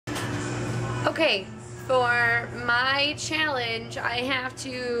Okay, for my challenge, I have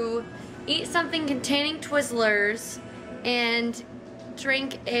to eat something containing Twizzlers and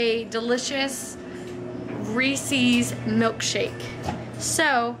drink a delicious Reese's milkshake.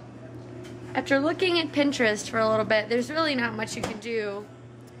 So, after looking at Pinterest for a little bit, there's really not much you can do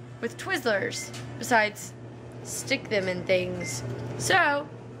with Twizzlers besides stick them in things. So,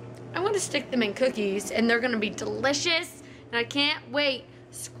 I want to stick them in cookies, and they're going to be delicious, and I can't wait.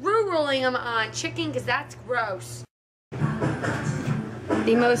 Screw rolling them on chicken because that's gross.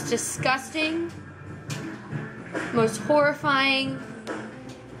 The most disgusting, most horrifying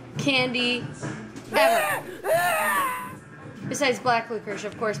candy ever. Besides black licorice,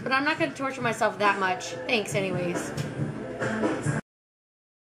 of course, but I'm not going to torture myself that much. Thanks anyways.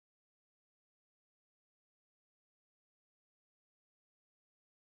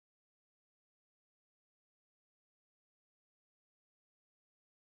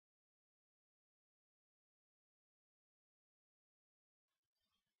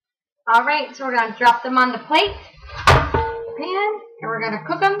 Alright, so we're going to drop them on the plate, pan, and we're going to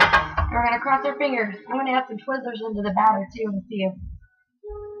cook them, and we're going to cross our fingers. I'm going to add some Twizzlers into the batter too and see if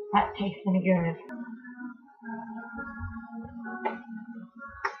that tastes any good.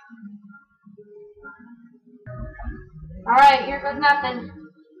 Alright, here goes nothing.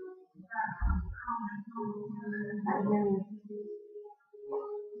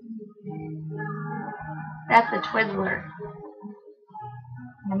 That's a Twizzler.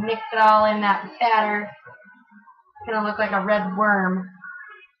 I'm going to mix it all in that batter. It's going to look like a red worm.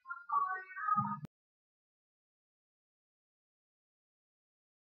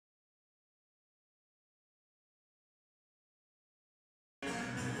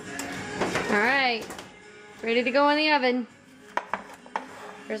 Alright, ready to go in the oven.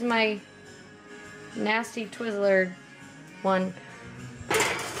 Here's my nasty Twizzler one.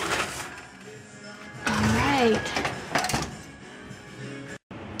 Alright.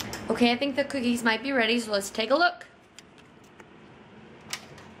 Okay, I think the cookies might be ready, so let's take a look.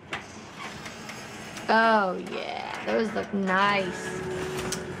 Oh yeah, those look nice.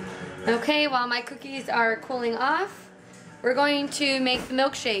 Okay, while my cookies are cooling off, we're going to make the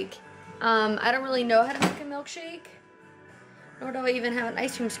milkshake. I don't really know how to make a milkshake, nor do I even have an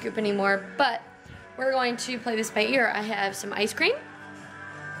ice cream scoop anymore, but we're going to play this by ear. I have some ice cream.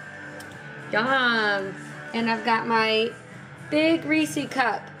 Yum! And I've got my big Reese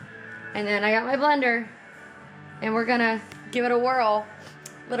cup. And then I got my blender. And we're gonna give it a whirl,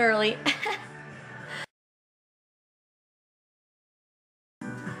 literally.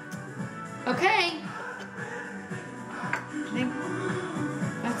 Okay.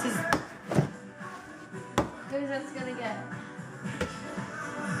 That's as good as that's gonna get.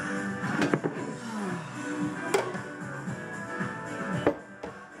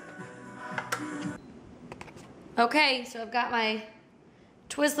 Okay, so I've got my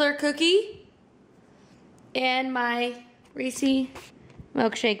Twizzler cookie and my Reese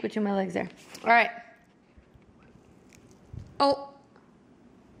milkshake between my legs there. All right. Oh,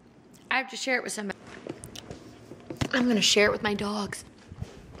 I have to share it with somebody. I'm gonna share it with my dogs.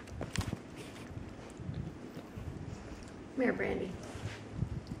 Come here, Brandy.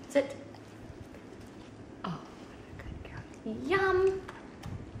 Sit. Oh, good girl. Yum.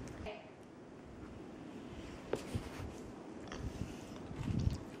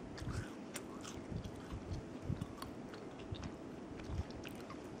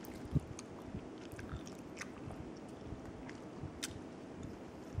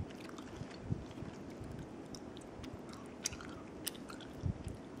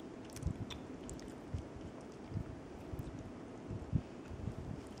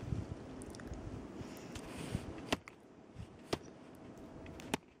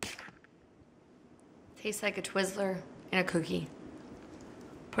 Tastes like a Twizzler and a cookie.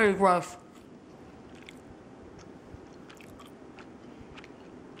 Pretty gross.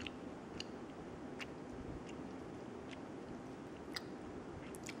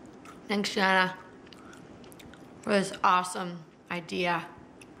 Thanks, Jenna, for this awesome idea.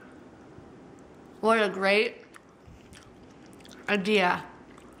 What a great idea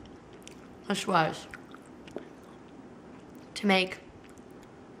this was to make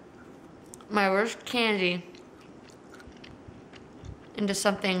my worst candy into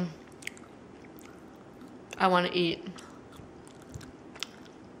something I want to eat.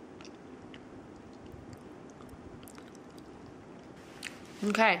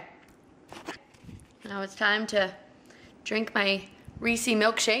 Okay, now it's time to drink my Reese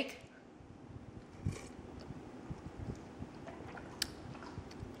milkshake.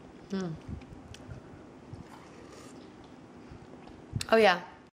 Oh yeah,